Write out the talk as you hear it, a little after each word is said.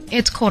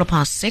It's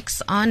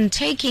 6:15 on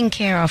Taking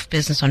Care of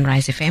Business on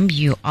Rise FM.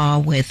 You are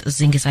with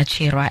Zingisa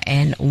Chirwa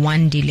and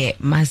Wandile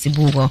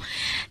Mazibugo.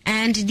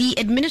 And the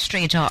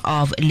administrator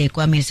of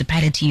Lekwa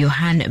Municipality,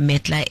 Johan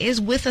Metla, is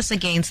with us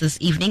again this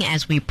evening.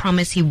 As we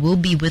promise, he will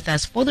be with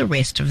us for the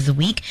rest of the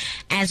week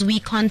as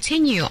we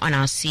continue on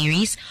our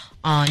series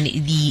on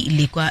the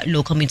Lekwa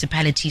Local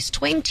Municipalities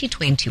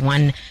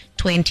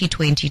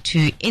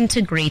 2021-2022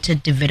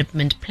 Integrated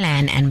Development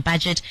Plan and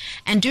Budget.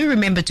 And do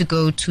remember to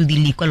go to the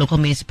Lekwa Local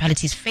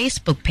Municipalities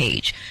Facebook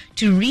page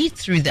to read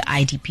through the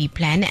IDP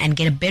plan and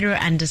get a better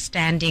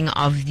understanding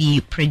of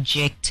the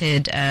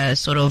projected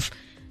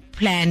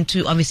plan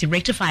to obviously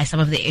rectify some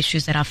of the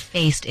issues that are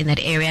faced in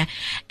that area.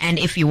 And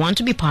if you want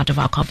to be part of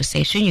our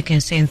conversation, you can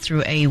send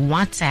through a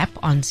WhatsApp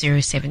on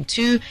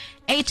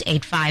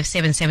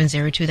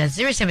 072-885-7702. That's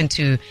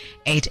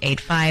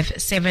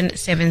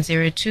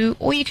 072-885-7702.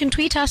 Or you can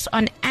tweet us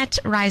on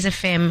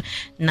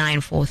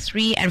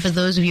 @RiseFM943. And for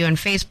those of you on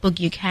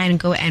Facebook, you can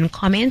go and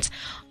comment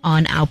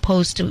on our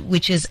post,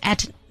 which is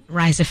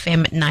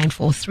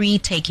 @RiseFM943,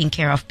 Taking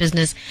Care of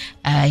Business.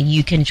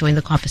 You can join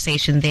the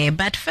conversation there.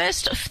 But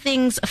first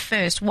things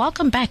first,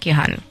 welcome back,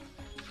 Johan.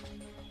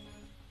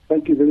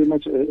 Thank you very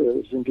much,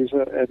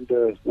 Zingisa and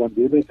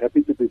Wandile.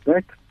 Happy to be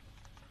back.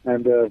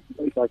 And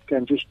if I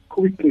can just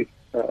quickly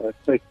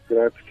take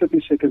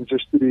 30 seconds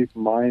just to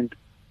remind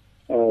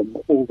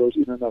all those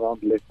in and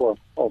around Lekwa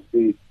of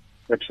the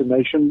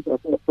vaccination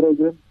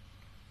program.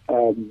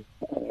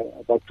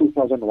 About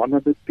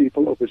 2,100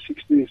 people over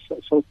 60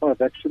 so far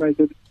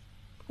vaccinated.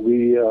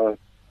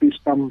 Please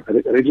come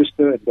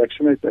register and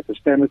vaccinate at the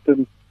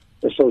Standerton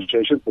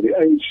Association for the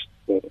Aged,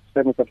 the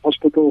Standerton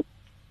Hospital,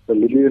 the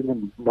Lillian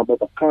and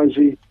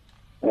Mababakazi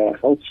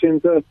Health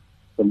Center,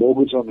 the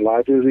Morganson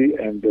Library,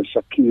 and the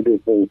Sakile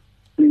Hall.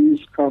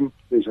 Please come.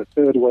 There's a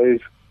third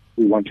wave.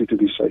 We want you to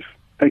be safe.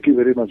 Thank you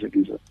very much,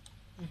 Elisa.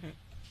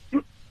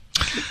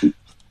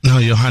 No,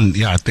 Johan,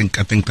 I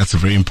think that's a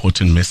very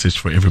important message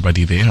for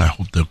everybody there. I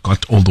hope they've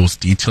got all those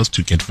details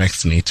to get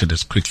vaccinated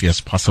as quickly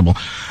as possible.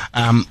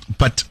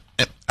 But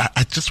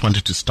I just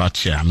wanted to start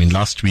here. I mean,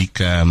 last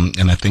week,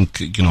 and I think,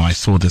 I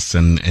saw this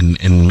in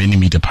many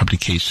media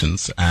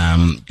publications.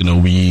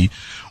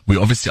 We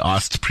obviously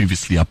asked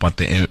previously about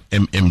the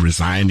MM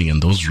resigning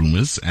and those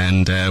rumors.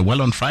 And,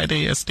 on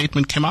Friday, a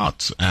statement came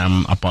out,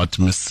 about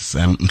Ms.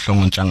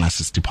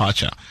 Mhlongo-Ntshangase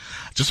departure.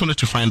 I just wanted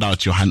to find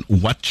out, Johan,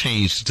 what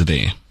changed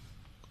today?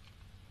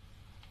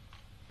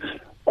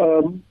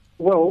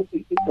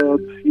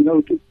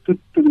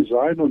 To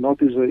resign or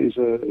not is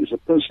a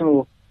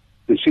personal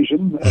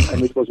decision,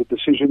 and it was a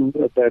decision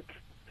that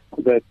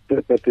the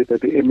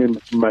MM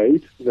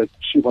made, that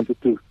she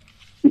wanted to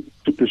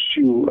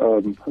pursue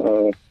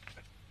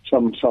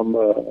some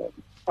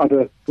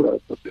other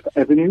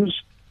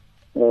avenues.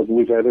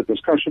 We've had a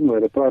discussion, we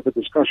had a private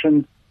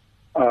discussion,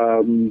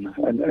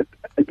 and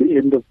at the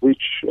end of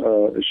which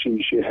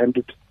she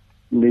handed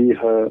me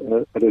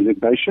her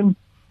resignation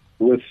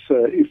with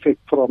effect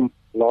from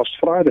last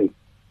Friday.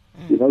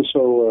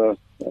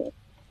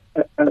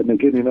 And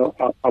again,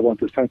 I want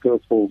to thank her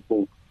for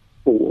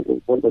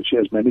what she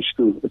has managed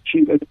to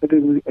achieve at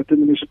the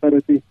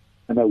municipality,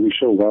 and I wish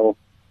her well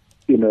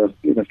in her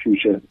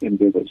future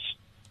endeavors.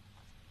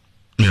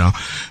 Yeah.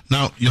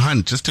 Now,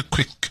 Johan, just a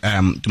quick,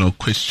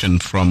 question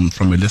from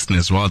a listener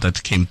as well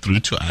that came through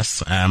to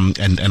us. And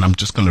I'm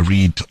just going to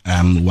read,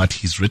 what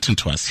he's written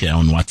to us here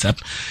on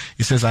WhatsApp.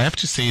 He says, I have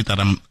to say that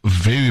I'm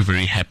very,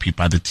 very happy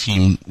by the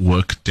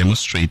teamwork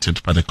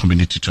demonstrated by the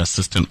community to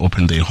assist and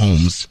open their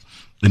homes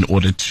in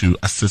order to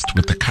assist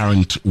with the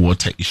current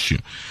water issue.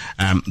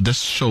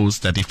 This shows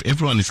that if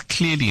everyone is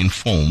clearly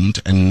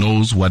informed and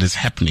knows what is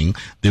happening,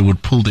 they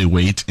would pull their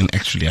weight in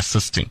actually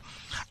assisting.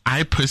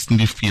 I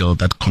personally feel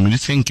that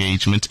community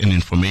engagement and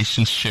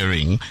information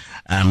sharing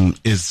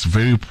is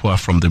very poor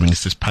from the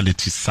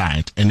municipality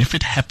side. And if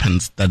it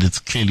happens that it's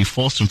clearly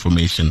false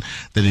information,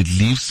 then it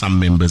leaves some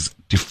members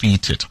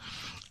defeated.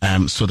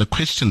 So the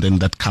question then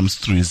that comes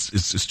through is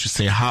to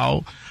say,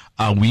 how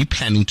are we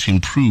planning to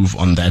improve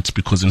on that?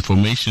 Because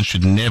information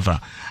should never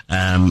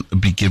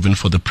be given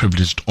for the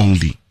privileged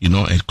only,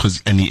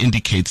 and he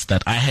indicates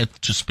that I had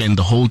to spend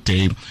the whole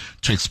day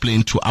to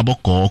explain to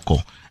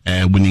Abokoko,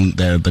 meaning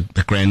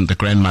the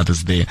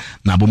grandmothers there,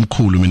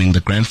 Nabumkulu, meaning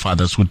the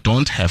grandfathers who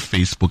don't have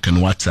Facebook and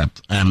WhatsApp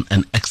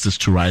and access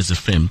to Rise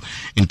FM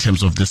in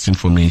terms of this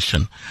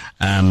information.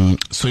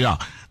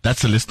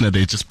 That's a listener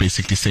there just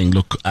basically saying,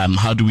 look,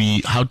 how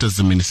does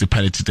the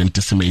municipality then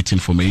disseminate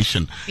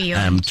information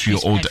beyond to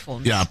your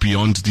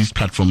beyond these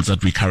platforms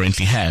that we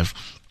currently have,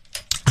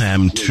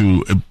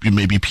 to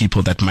maybe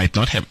people that might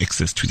not have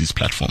access to these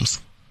platforms?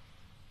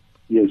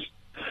 Yes,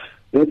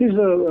 that is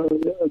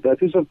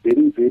a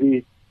very,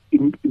 very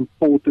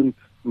important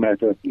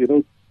matter.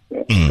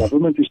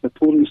 Government is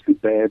notoriously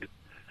bad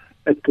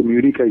at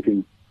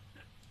communicating.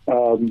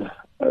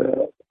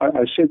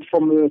 I said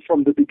from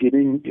the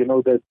beginning,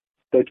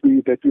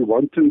 that we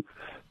want to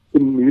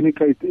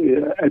communicate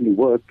and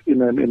work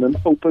in an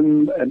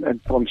open and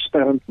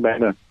transparent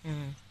manner,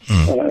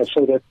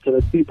 so that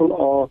people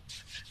are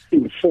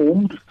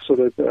informed so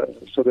that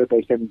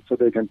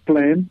they can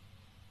plan.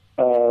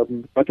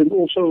 But then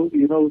also,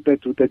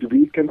 that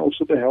we can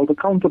also be held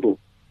accountable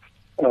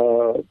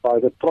by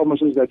the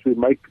promises that we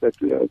make that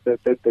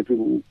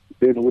we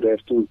then would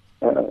have to,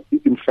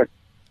 in fact,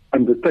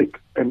 undertake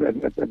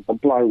and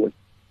comply with.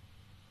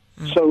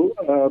 So,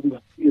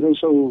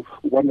 so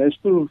one has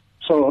to.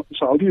 So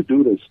how do you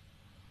do this?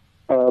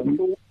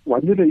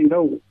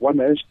 One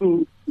has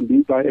to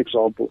lead by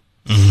example.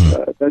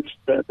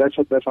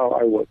 That's how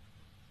I work.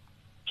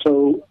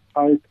 So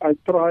I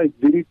try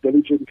very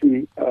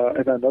diligently,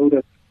 and I know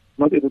that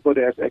not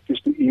everybody has access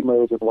to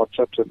emails and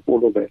WhatsApps and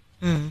all of that.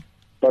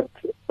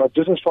 But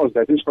just as far as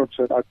that is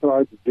concerned, I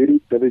try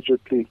very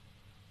diligently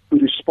to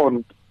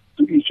respond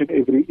to each and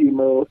every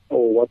email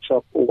or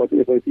WhatsApp or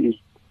whatever it is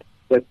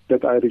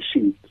that I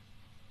received.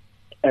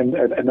 And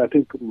I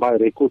think my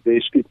record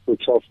there speaks for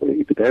itself.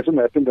 If it hasn't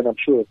happened, then I'm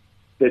sure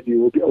that you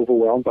will be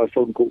overwhelmed by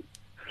phone calls.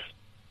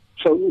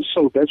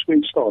 So that's where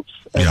it starts.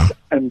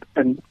 And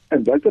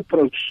that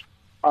approach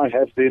I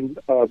have then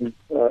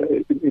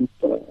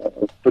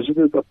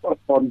visited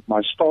upon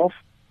my staff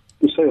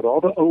to say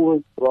rather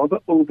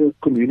over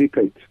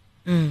communicate.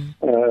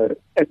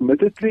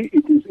 Admittedly,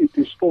 it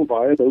is still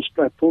via those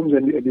platforms,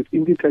 and it's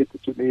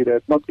indicated to me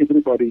that not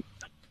everybody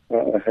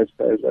has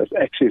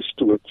access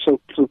to it. So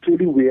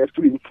clearly we have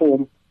to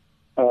inform,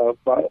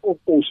 but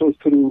also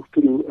through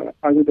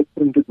either the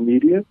printed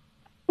media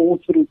or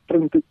through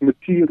printed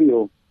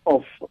material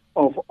of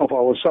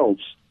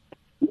ourselves,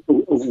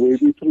 where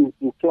we through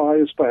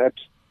flyers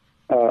perhaps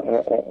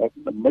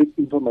make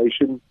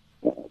information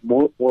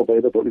more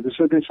available. It is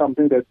certainly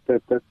something that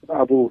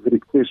I will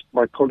request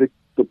my colleague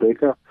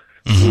Rebecca,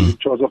 who's in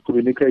charge of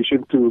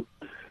communication, to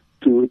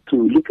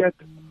look at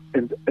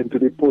and to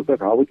report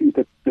that how it is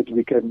that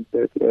we can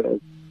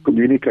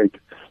communicate.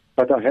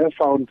 But I have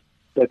found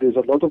that there's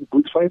a lot of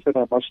good faith, and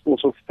I must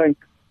also thank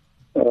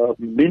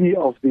many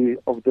of the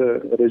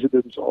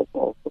residents of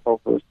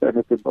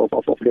Standerton,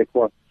 of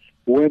Lekwa,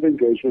 who have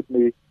engaged with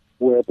me,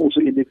 who have also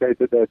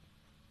indicated that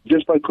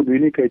just by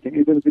communicating,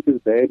 even if it is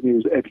bad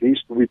news, at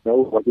least we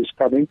know what is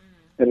coming,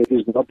 and it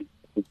is not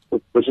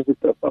visited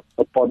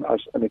upon us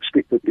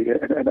unexpectedly.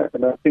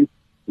 And I think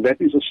that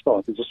is a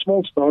start. It's a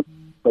small start,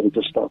 but it's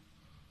a start.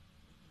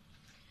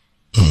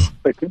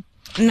 Thank you.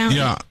 No.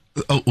 Yeah.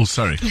 Oh,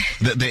 sorry.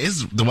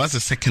 There was a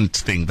second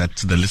thing that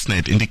the listener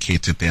had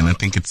indicated there, and I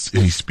think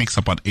he speaks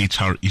about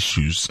HR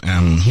issues.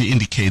 He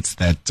indicates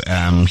that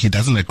he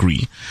doesn't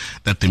agree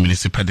that the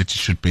municipality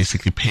should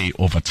basically pay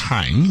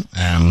overtime.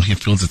 He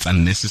feels it's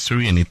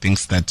unnecessary, and he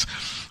thinks that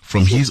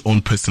from his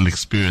own personal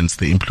experience,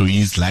 the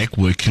employees like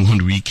working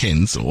on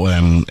weekends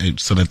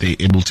so that they're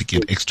able to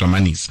get extra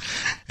monies.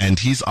 And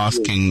he's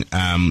asking,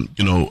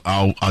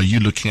 are you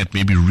looking at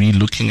maybe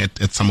re-looking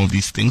at some of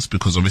these things?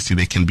 Because obviously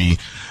they can be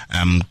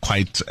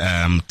quite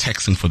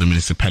taxing for the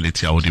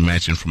municipality, I would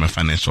imagine, from a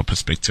financial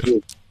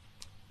perspective.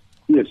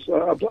 Yes,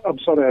 I'm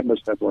sorry I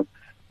missed that one.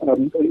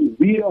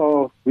 We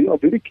are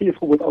very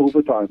careful with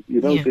overtime.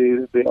 There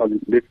are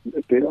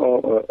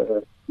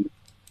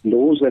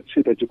laws that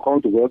say that you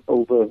can't work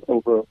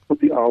over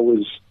 40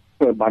 hours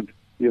per month,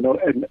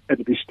 and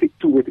we stick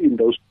to it in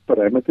those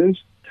parameters.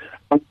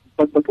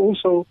 But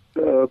also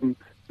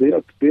there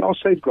are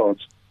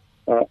safeguards.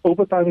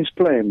 Overtime is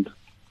planned.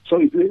 So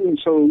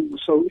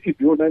if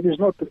your name is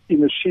not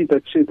in a sheet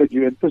that says that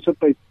you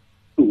anticipate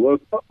to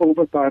work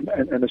overtime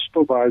and a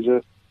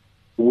supervisor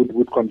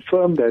would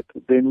confirm that,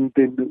 then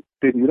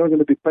you're not going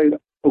to be paid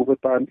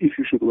overtime if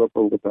you should work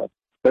overtime.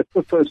 That's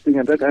the first thing,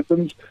 and that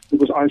happens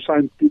because I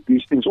signed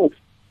these things off.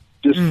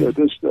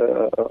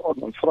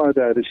 On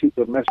Friday, I received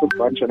a massive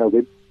bunch, and I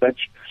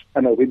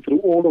went through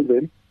all of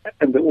them,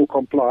 and they all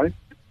comply.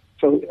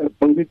 So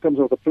both in terms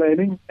of the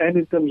planning and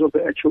in terms of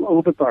the actual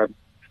overtime,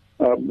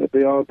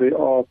 they are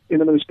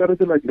in a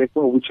municipality like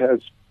Lekwa,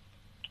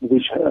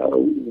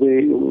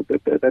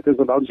 that has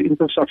allowed the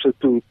infrastructure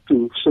to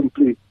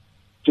simply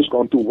just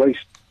gone to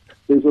waste.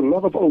 There's a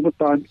lot of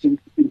overtime in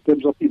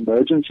terms of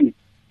emergency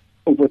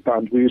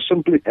overtime, where you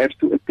simply have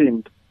to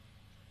attend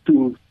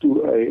to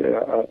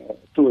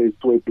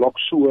a block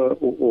sewer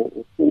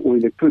or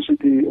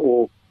electricity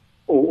or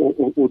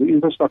the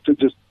infrastructure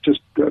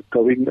just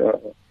going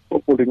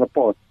falling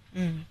apart.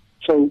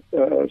 So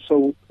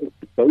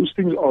those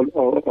things are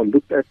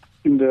looked at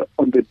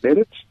on the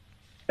merits,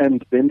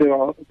 and then they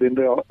are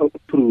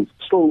approved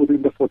still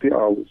within the 40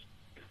 hours.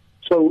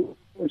 So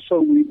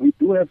we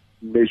do have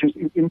measures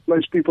in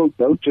place. People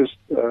don't just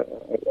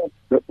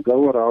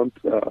go around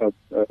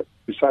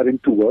deciding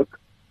to work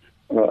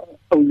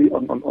only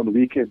on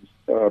weekends.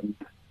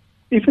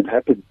 If it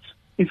happens,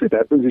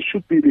 it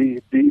should be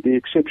the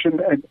exception,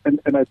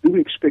 and I do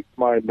expect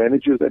my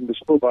managers and the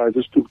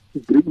supervisors to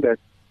bring that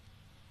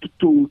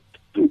to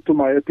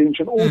my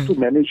attention, or to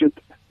manage it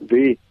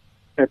there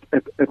at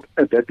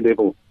that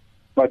level.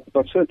 But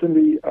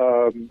certainly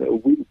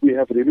we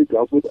have really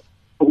dealt with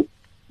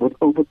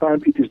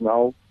overtime. It is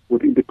now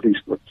within the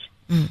prescripts.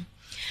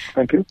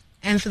 Thank you.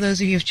 And for those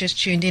of you who've just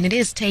tuned in, it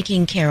is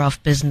Taking Care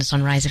of Business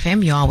on Rise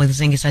FM. You are with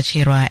Zingisa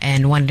Chirwa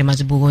and Wande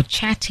Mazibugo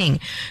chatting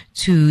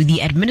to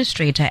the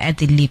administrator at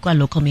the Lekwa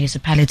local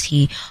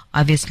municipality,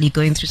 obviously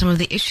going through some of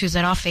the issues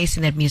that are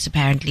facing that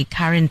municipality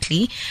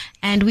currently.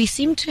 And we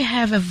seem to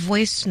have a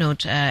voice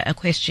note, a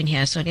question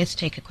here. So let's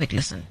take a quick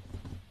listen.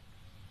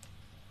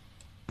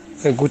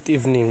 Good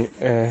evening,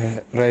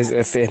 Rise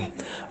FM.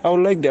 I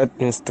would like the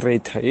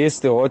administrator.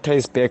 Yes, the water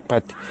is back,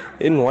 but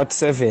in Ward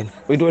 7,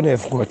 we don't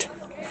have water.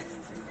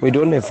 We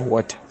don't have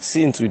water.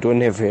 Since we don't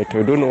have water,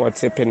 we don't know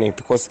what's happening,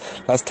 because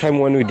last time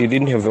when we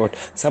didn't have water,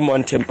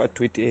 someone tampered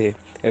with a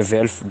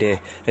valve there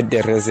at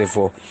the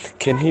reservoir.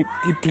 Can he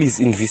please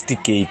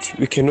investigate?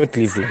 We cannot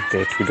live like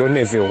that. We don't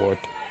have a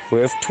water. We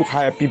have to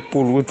hire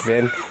people with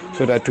van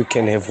so that we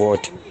can have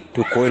water,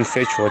 to go and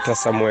fetch water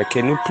somewhere.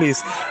 Can you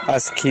please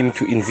ask him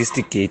to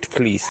investigate,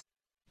 please?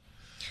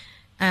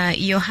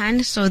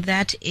 Johan, so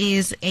that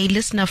is a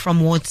listener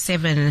from Ward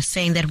 7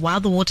 saying that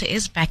while the water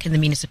is back in the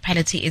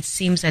municipality, it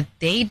seems that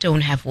they don't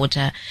have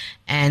water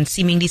and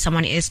seemingly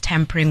someone is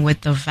tampering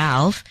with the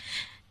valve.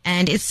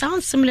 And it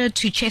sounds similar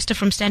to Chester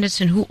from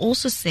Standerton, who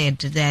also said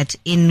that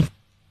in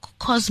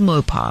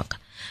Cosmo Park,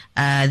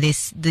 they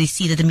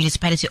see that the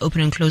municipality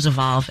open and close a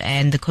valve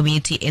and the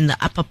community in the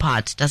upper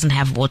part doesn't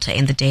have water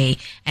in the day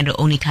and it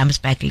only comes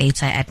back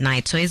later at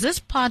night. So is this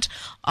part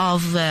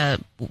of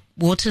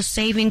water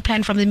saving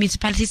plan from the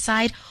municipality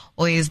side,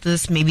 or is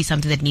this maybe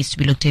something that needs to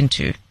be looked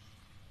into?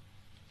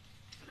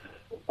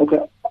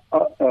 Okay,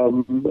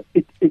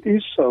 it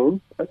is so.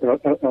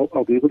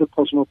 I'll deal with the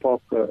Cosmo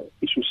Park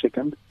issue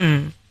second.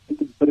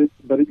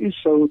 But it is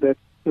so that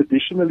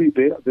traditionally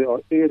there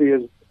are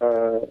areas,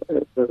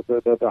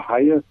 the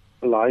higher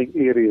lying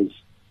areas,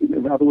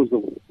 in other words,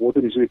 the water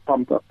is really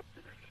pumped up,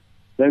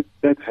 that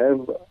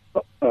have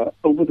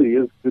over the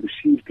years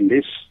received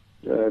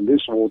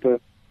less water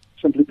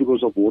simply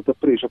because of water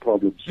pressure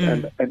problems.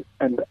 And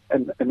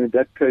in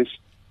that case,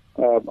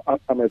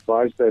 I'm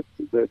advised that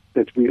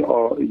we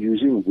are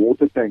using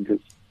water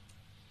tankers.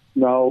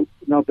 Now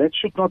that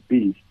should not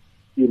be.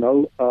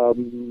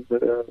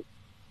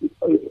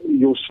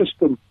 Your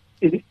system,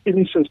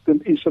 any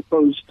system is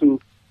supposed to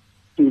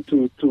be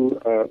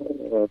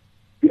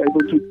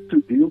able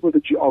to deal with the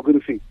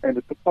geography and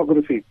the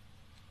topography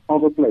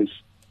of a place.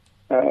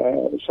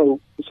 So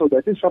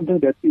that is something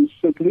that is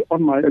certainly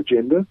on my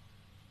agenda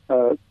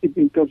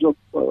in terms of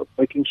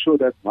making sure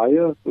that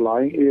higher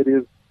lying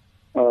areas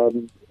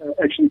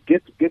actually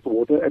get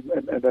water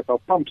and that our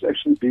pumps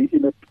actually be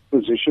in a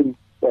position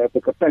to have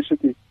the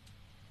capacity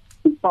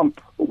to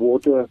pump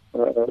water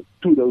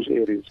to those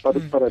areas. But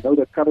I know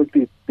that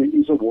currently there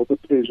is a water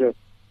pressure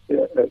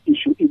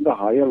issue in the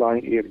higher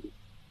lying areas.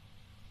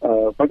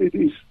 But it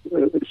is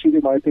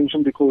receiving my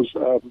attention because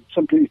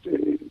simply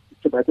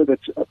it's a matter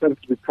that's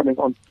apparently been coming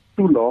on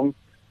too long,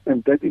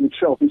 and that in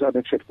itself is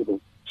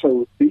unacceptable.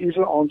 So there is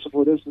an answer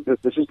for this.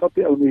 This is not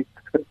the only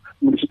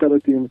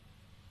municipality in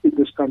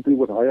this country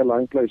with higher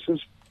lying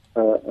places,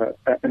 and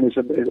it's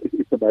a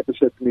matter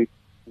certainly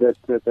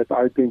that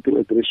I think to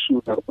address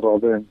sooner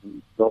rather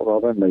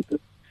than later.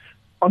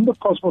 On the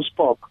Cosmos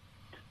Park,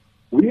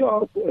 we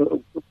are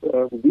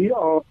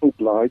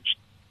obliged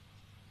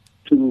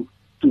to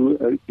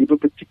give a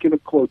particular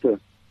quota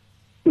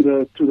to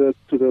the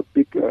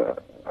big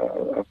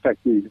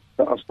factory,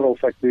 the Astral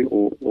factory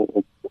or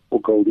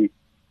Goldie,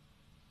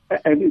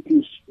 and it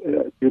is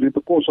during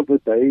the course of the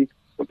day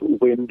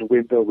when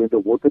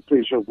the water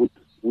pressure would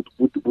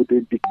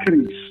then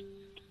decrease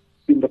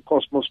in the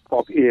Cosmos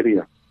Park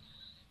area.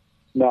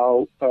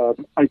 Now,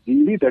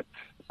 ideally that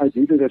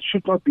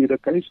should not be the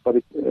case, but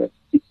it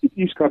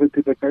is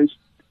currently the case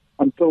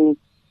until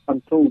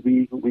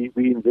we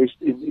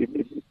invest in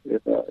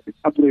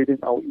upgrading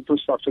our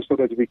infrastructure so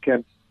that we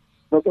can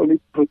not only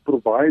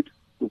provide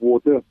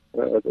water,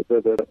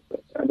 the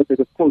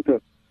allocated quota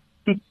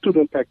to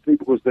the factory,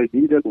 because they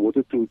need that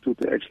water to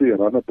actually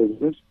run a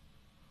business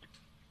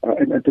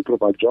and to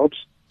provide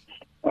jobs,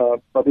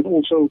 but then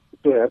also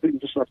to have the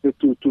infrastructure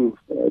to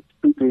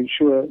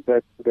ensure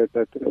that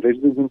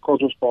residents in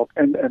Cosmos Park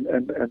and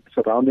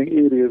surrounding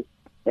areas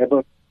have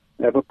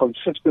a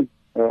consistent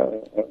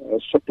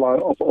supply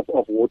of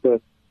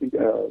water,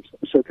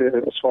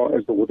 certainly as far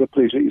as the water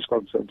pressure is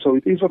concerned. So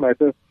it is a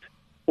matter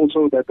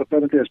also that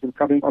apparently has been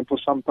coming on for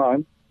some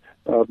time.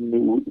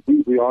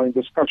 We are in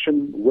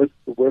discussion with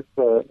both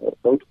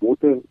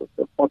water,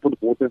 bottled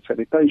water and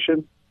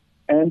sanitation,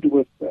 and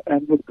with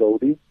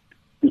Goldie,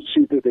 to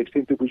see the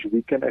extent to which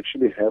we can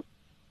actually have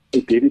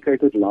a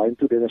dedicated line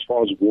to them as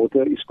far as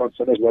water is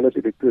concerned, as well as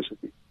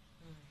electricity.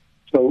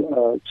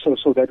 So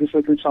that is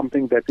certainly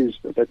something that is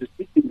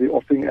in the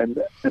offing,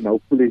 and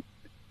hopefully,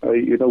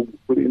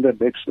 within the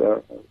next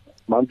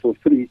month or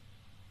three,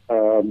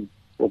 or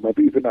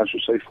maybe even I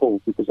should say 4,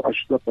 because I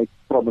should not make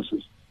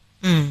promises.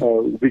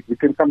 We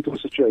can come to a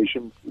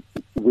situation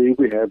where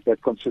we have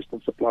that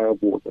consistent supply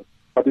of water.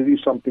 But it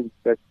is something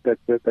that is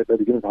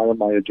high on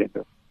my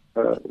agenda.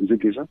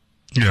 Zigisa?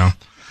 Yeah.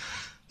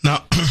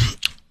 Now,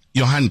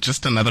 Johan,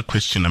 just another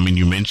question. I mean,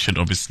 you mentioned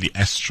obviously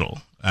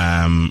Astral,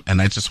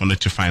 and I just wanted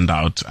to find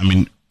out, I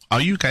mean,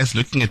 Are you guys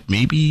looking at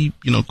maybe,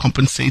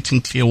 compensating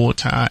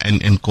Clearwater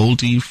and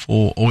Goldie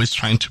for always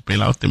trying to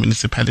bail out the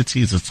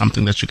municipality? Is it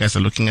something that you guys are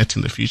looking at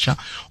in the future?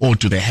 Or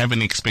do they have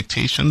any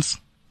expectations?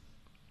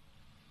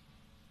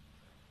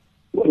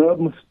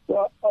 Well,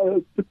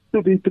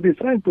 to be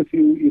frank with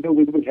you,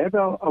 when we had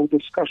our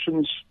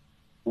discussions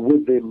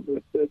with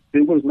them,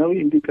 there was no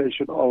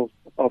indication of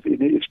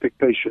any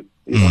expectation.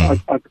 I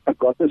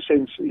got the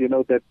sense,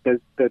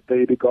 that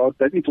they regard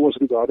that it was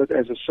regarded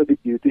as a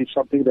civic duty,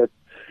 something that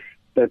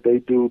they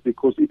do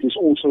because it is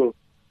also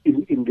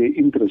in their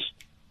interest.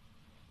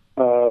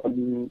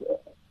 I'm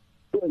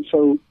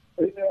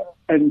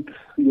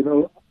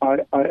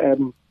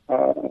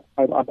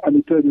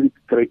eternally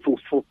grateful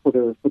for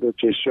the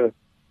gesture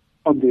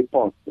on their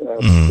part.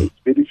 There's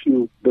very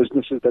few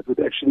businesses that would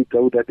actually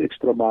go that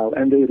extra mile,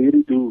 and they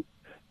really do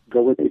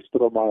go an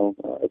extra mile.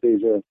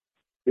 There's an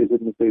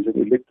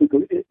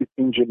electrical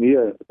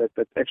engineer that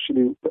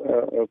actually,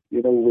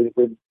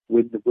 when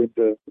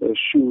the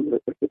shoe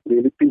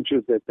really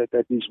pinches,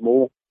 that he's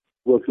more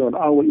working on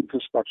our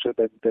infrastructure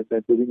than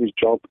doing his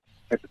job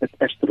at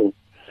Astro.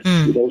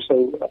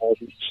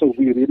 So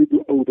we really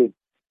do owe them.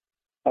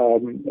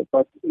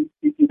 But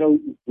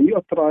we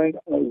are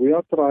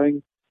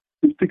trying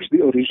to fix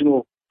the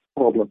original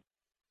problem.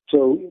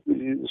 So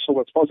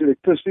as far as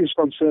electricity is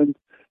concerned,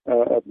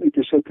 it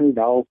is certainly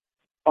now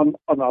on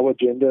our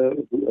agenda.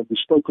 We've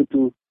spoken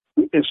to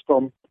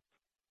Eskom,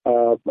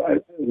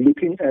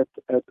 looking at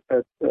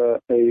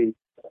a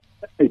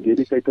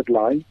dedicated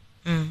line,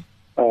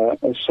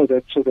 so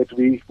that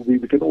we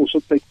can also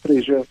take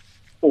pressure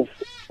off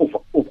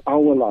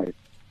our line.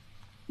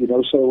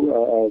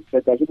 So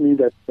that doesn't mean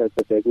that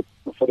they would,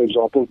 for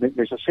example,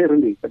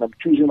 necessarily, and I'm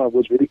choosing my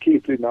words very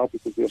carefully now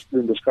because we are still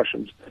in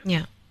discussions.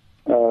 Yeah.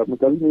 It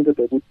doesn't mean that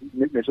they would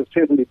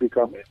necessarily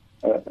become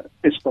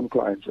Eskom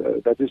clients.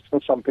 That is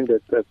not something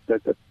that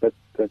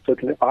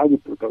certainly I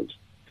would propose.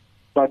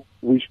 But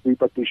we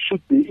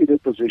should be in a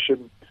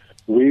position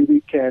where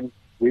we can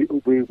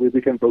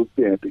both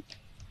be happy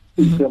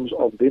in terms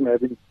of them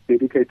having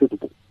dedicated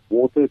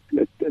water,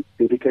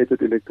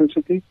 dedicated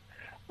electricity,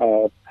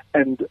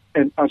 and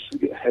us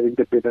having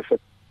the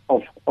benefit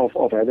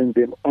of having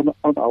them on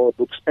our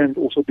books, and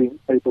also being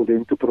able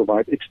then to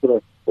provide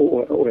extra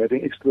or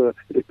having extra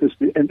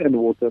electricity and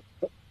water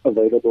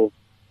available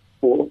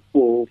for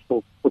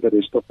the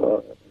rest of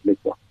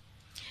Lekwa.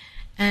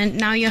 And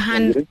now,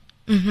 Johan,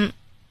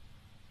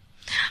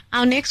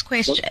 our next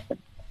question.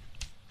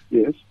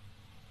 Yes.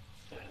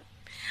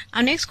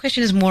 Our next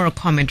question is more a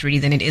comment really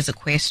than it is a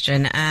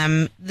question.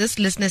 This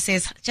listener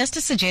says, just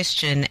a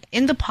suggestion.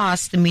 In the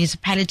past, the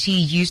municipality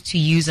used to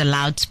use a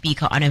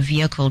loudspeaker on a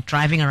vehicle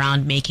driving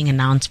around making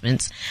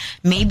announcements.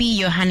 Maybe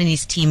Johan and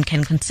his team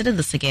can consider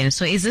this again.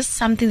 So is this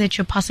something that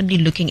you're possibly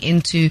looking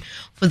into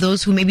for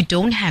those who maybe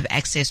don't have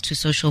access to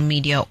social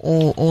media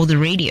or the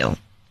radio?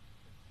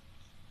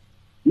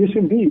 Yes,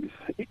 indeed.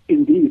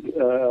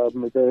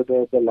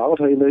 The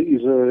loudhailer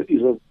is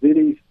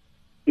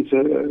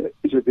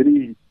a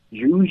very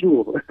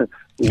usual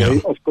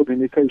way of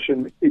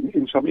communication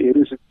in some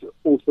areas. It's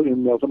also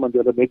in Nelson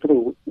Mandela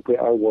Metro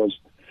where I was.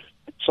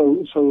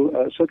 So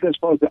certainly as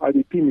far as the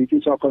IDP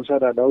meetings are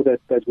concerned, I know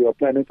that we are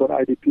planning for an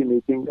IDP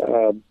meeting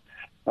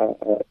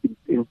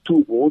in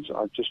 2 wards.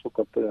 I just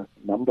forgot the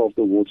number of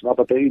the wards now,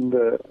 but they're in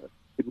the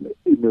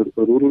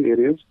rural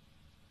areas.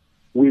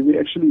 We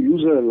actually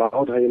use a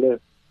loudhailer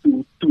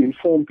to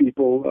inform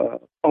people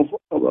of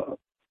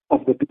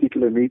the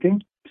particular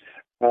meeting.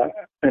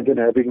 And then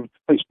having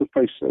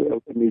face-to-face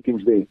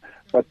meetings there.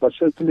 But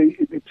certainly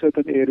in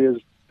certain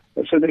areas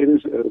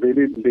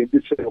really lend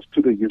itself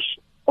to the use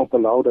of the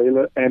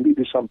loudhailer, and it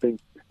is something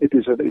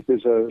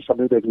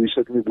that we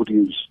certainly would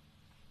use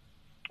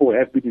or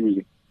have been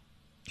using.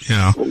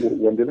 Yeah.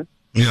 Wandile?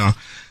 Yeah.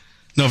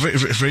 No, very,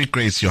 very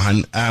great,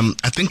 Johan.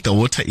 I think the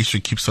water issue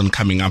keeps on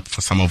coming up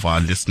for some of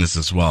our listeners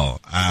as well.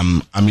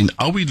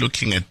 Are we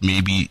looking at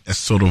maybe a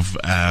sort of,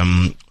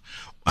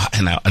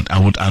 and I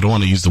don't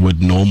want to use the word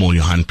normal,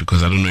 Johan,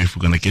 because I don't know if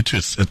we're going to get to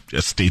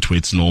a state where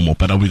it's normal,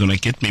 but are we going to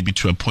get maybe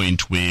to a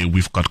point where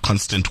we've got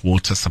constant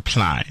water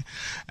supply,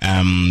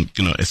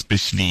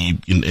 especially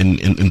in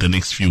the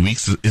next few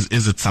weeks?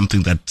 Is it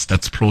something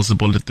that's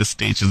plausible at this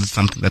stage? Is it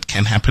something that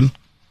can happen?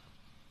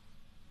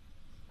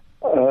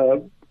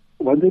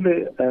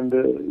 Wandile and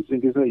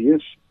Zingiza,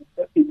 yes,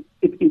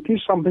 it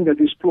is something that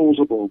is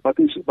plausible, but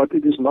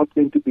it is not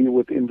going to be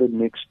within the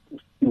next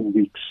few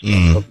weeks.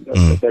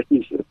 That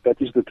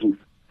is the truth.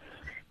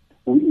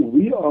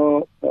 We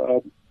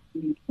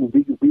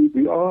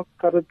are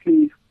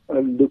currently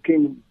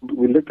looking.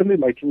 We're literally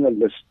making a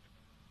list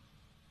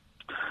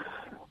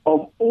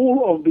of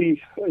all of the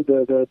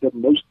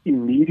most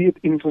immediate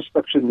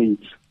infrastructure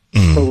needs.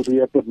 So we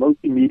have the most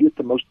immediate,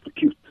 the most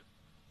acute.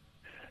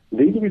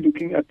 Then we're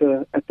looking at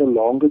the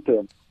longer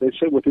term, let's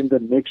say within the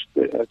next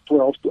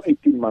 12 to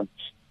 18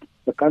 months,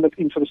 the kind of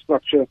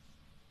infrastructure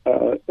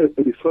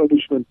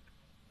refurbishment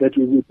that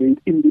we would need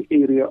in the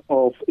area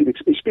of,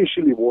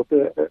 especially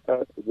water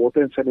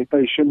and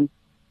sanitation,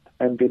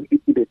 and then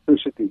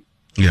electricity.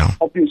 Yeah.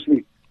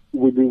 Obviously,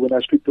 when I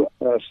speak to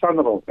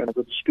Sanral, and I'm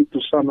going to speak to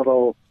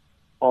Sanral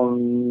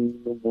on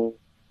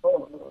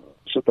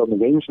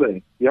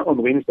Wednesday. Yeah,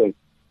 on Wednesday.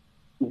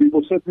 We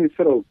will certainly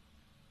throw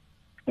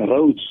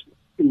roads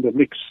in the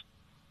mix.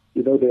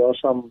 You know, there are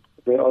some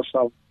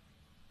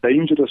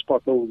dangerous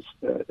potholes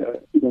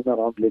in and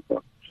around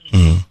Lekwa.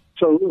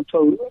 So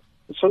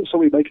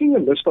we're making a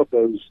list of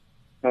those,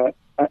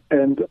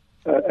 and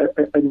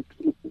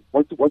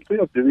what we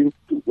are doing,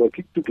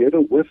 working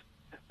together with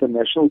the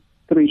National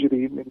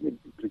Treasury in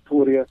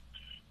Pretoria,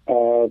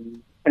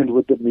 and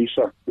with the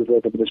MISA, with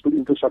the Municipal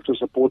Infrastructure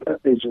Support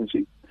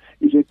Agency,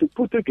 is to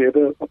put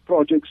together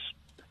projects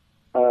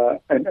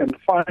and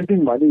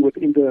finding money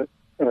within the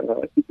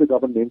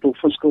intergovernmental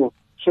fiscal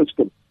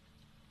system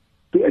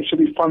to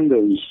actually fund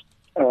those.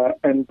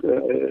 And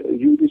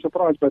you'll be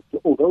surprised, but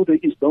although there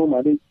is no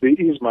money, there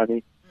is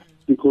money,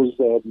 because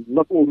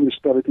not all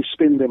municipalities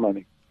spend their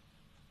money.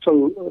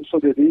 So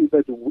that is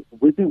that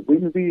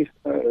when we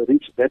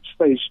reach that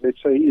stage,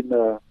 let's say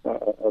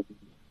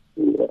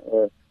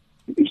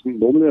it's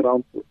normally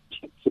around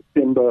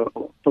September,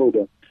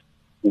 October,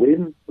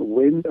 when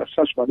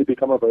such money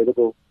become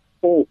available,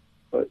 or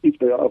if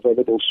they are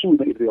available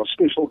sooner, if they are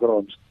special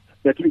grants,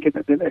 that we can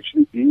then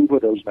actually deal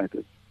with those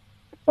matters.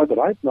 But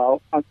right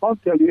now, I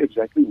can't tell you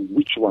exactly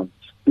which ones,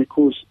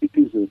 because it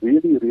is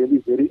really, really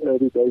very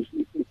early days.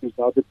 It is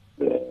now the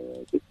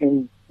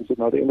end. Is it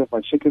now the end of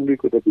my second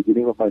week or the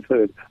beginning of my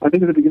third? I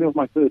think it's the beginning of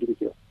my third week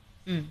here.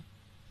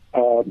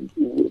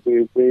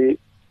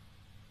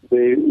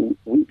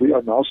 We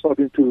are now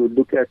starting to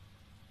look at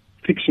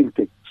fixing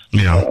things.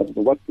 Yeah.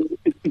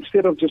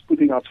 Instead of just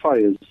putting out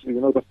fires,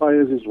 the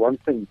fires is one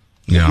thing.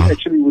 Yeah. We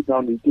actually would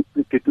now need to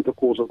get to the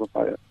cause of the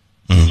fire.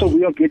 So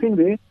we are getting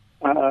there.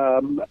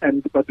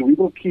 But we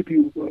will keep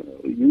you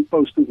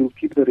posted. We'll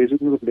keep the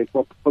residents of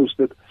Lekwa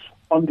posted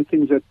on the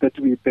things that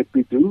we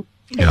do,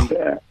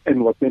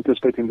 and what we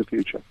anticipate in the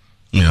future.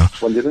 Yeah.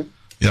 Wandile?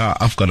 Yeah,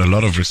 I've got a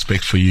lot of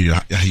respect for you,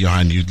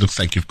 Johan. It looks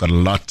like you've got a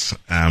lot,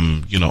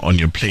 on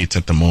your plate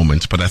at the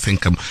moment. But I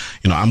think,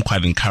 I'm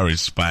quite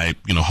encouraged by,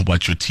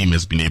 what your team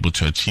has been able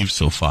to achieve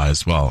so far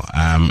as well.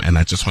 And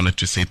I just wanted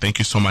to say thank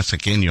you so much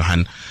again,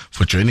 Johan,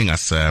 for joining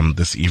us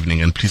this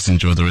evening. And please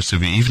enjoy the rest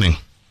of your evening.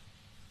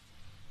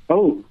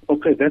 Oh,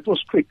 okay, that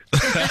was quick.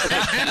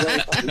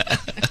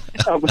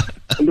 I'm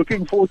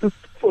looking forward to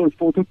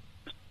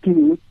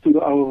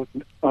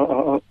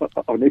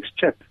our next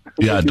chat.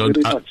 Yeah,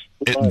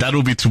 that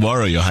will be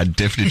tomorrow, Johan,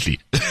 definitely.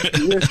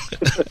 Yes.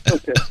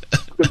 Okay.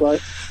 Goodbye.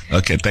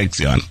 Okay, thanks,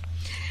 Johan.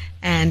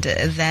 And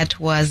that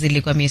was the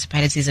Lekwa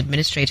Municipality's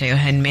Administrator,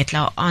 Johan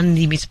Metla, on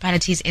the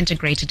municipality's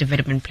Integrated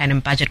Development Plan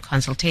and Budget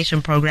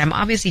Consultation Program.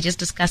 Obviously, just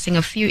discussing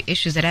a few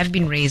issues that have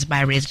been raised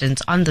by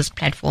residents on this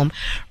platform.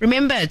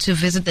 Remember to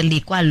visit the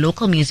Lekwa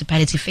Local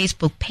Municipality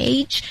Facebook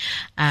page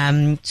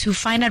to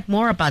find out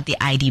more about the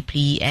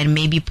IDP and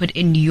maybe put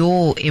in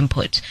your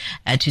input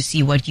to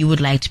see what you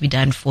would like to be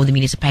done for the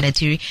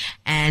municipality.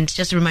 And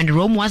just a reminder,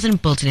 Rome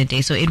wasn't built in a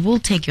day, so it will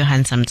take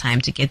Johan some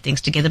time to get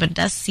things together, but it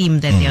does seem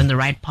that they're on the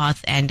right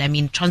path. And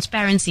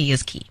transparency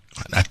is key.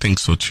 I think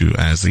so too,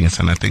 Zingas,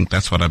 and I think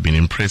that's what I've been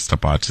impressed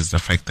about, is the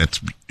fact that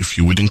if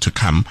you're willing to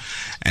come,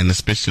 and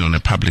especially on a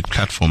public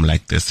platform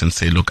like this, and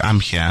say, look, I'm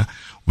here,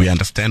 we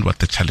understand what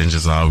the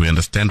challenges are, we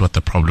understand what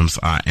the problems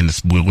are,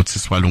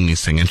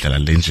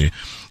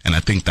 and I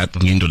think that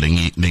ngindo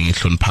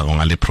lengihloniphako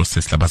ngale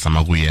process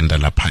labazama kuyenda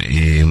lapha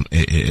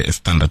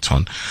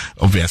eStanderton.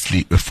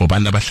 Obviously for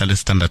bantu abahlala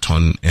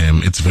eStanderton,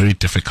 it's very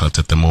difficult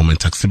at the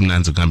moment.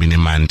 Akusimnanzi kungabi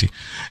nemandi,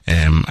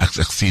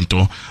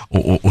 akusinto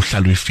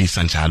uhlala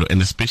uyifisa njalo,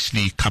 and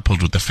especially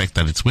coupled with the fact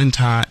that it's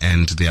winter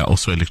and there are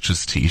also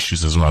electricity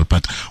issues as well.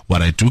 But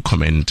what I do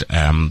commend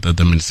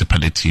the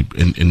municipality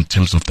in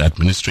terms of the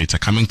administrator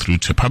coming through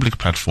to a public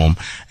platform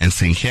and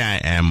saying, here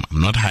I am,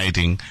 I'm not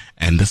hiding,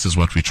 and this is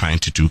what we're trying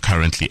to do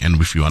currently.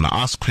 And if you want to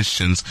ask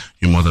questions,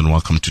 you're more than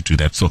welcome to do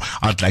that. So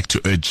I'd like to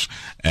urge,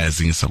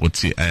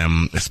 especially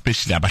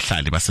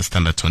abahlali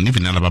base-Standerton,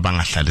 even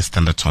ababangahlali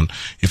Standerton,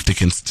 if they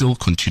can still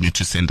continue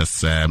to send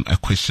us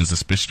questions,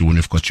 especially when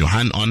we've got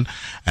Johan on.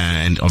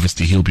 And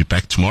obviously he'll be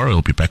back tomorrow,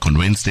 he'll be back on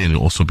Wednesday, and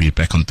he'll also be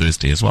back on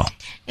Thursday as well.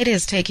 It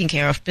is Taking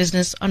Care of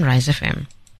Business on Rise FM.